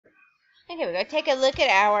Okay, we're going to take a look at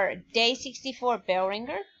our day 64 bell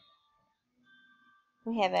ringer.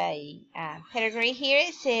 We have a pedigree here.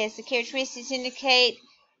 It says the characteristics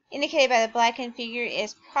indicated by the blackened figure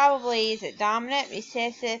is it dominant,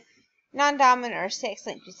 recessive, non-dominant, or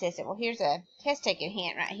sex-linked recessive. Well, here's a test-taking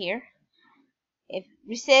hint right here. If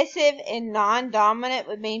recessive and non-dominant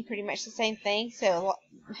would mean pretty much the same thing, so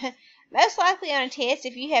most likely on a test,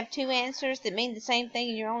 if you have two answers that mean the same thing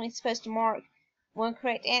and you're only supposed to mark one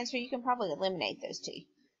correct answer, you can probably eliminate those two.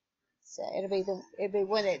 So it'll be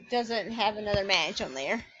one that doesn't have another match on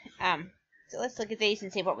there. So let's look at these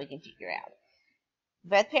and see what we can figure out.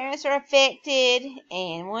 Both parents are affected,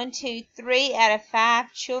 and 1, 2, 3 out of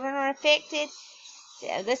 5 children are affected. So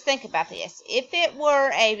let's think about this. If it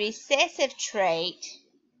were a recessive trait,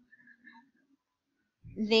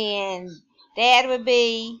 then Dad would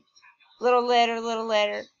be little letter, little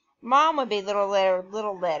letter. Mom would be little letter,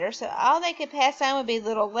 little letter. So all they could pass on would be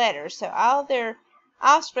little letters. So all their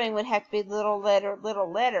offspring would have to be little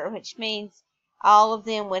letter, which means all of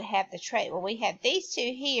them would have the trait. Well, we have these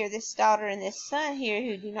two here, this daughter and this son here,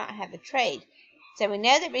 who do not have the trait. So we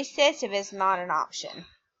know that recessive is not an option.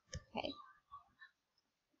 Okay.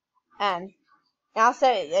 Also,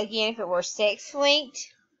 again, if it were sex-linked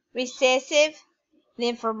recessive,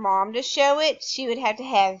 then for Mom to show it, she would have to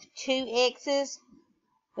have 2 X's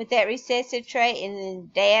with that recessive trait, and then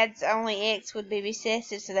Dad's only X would be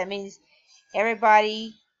recessive, so that means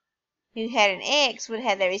everybody who had an X would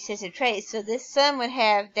have that recessive trait. So this son would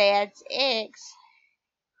have Dad's X.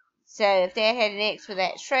 So if Dad had an X with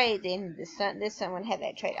that trait, then this son would have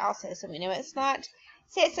that trait also. So we know it's not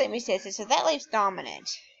sex-linked recessive, so that leaves dominant.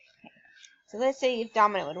 So let's see if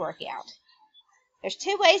dominant would work out. There's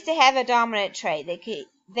 2 ways to have a dominant trait.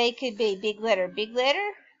 They could be big letter,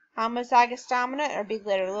 homozygous dominant, or big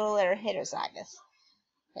letter, little letter, heterozygous.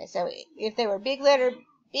 Okay, so if they were big letter,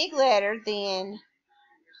 then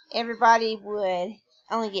everybody would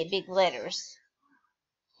only get big letters.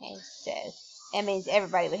 Okay, so that means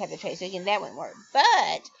everybody would have the trait. So again, that wouldn't work.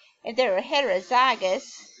 But if they were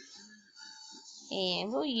heterozygous,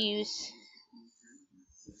 and we'll use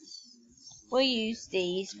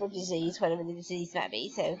these for disease, whatever the disease might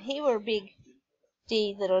be. So he were big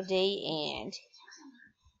D, little d, and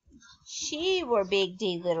she were big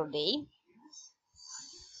D, little d.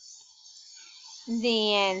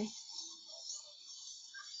 Then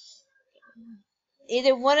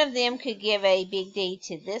either one of them could give a big D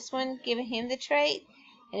to this one, giving him the trait,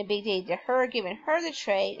 and a big D to her, giving her the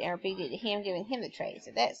trait, and a big D to him, giving him the trait.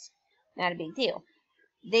 So that's not a big deal.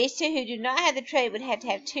 These two who do not have the trait would have to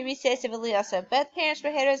have 2 recessive alleles. So if both parents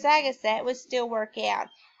were heterozygous, that would still work out.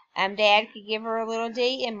 Dad could give her a little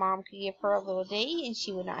D, and Mom could give her a little D, and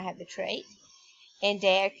she would not have the trait. And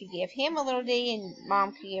Dad could give him a little D, and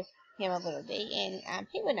Mom could give him a little D, and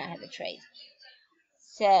he would not have the trait.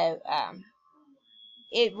 So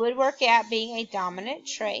it would work out being a dominant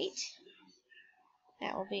trait.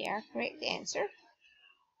 That will be our correct answer.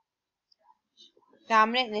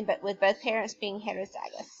 Dominant, but with both parents being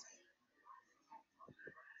heterozygous.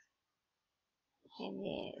 And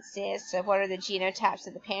then it says, so what are the genotypes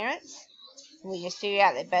of the parents? We just figured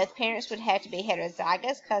out that both parents would have to be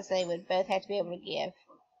heterozygous because they would both have to be able to give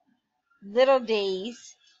little d's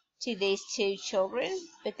to these 2 children,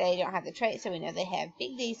 but they don't have the trait, so we know they have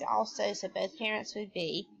big D's also, so both parents would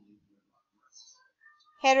be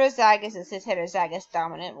heterozygous. It says heterozygous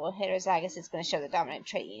dominant. Well, heterozygous is going to show the dominant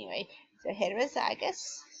trait anyway. So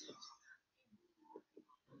heterozygous.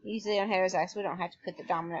 Usually on heterozygous, we don't have to put the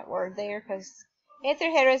dominant word there, because if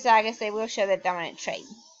they're heterozygous, they will show the dominant trait.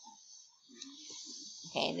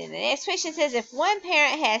 Okay, and then the next question says, if one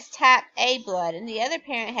parent has type A blood and the other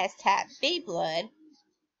parent has type B blood,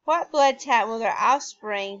 what blood type will their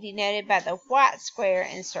offspring, denoted by the white square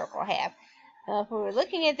and circle, have? If we were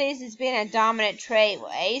looking at these as being a dominant trait,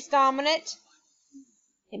 well, A is dominant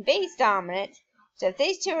and B is dominant. So if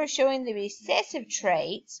these two are showing the recessive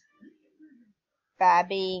traits by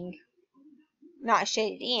being not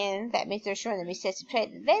shaded in, that means they're showing the recessive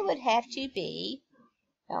trait, that they would have to be,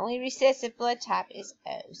 the only recessive blood type is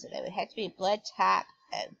O, so they would have to be blood type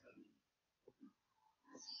O.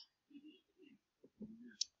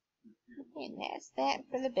 And that's that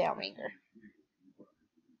for the bell ringer.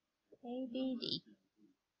 ABD.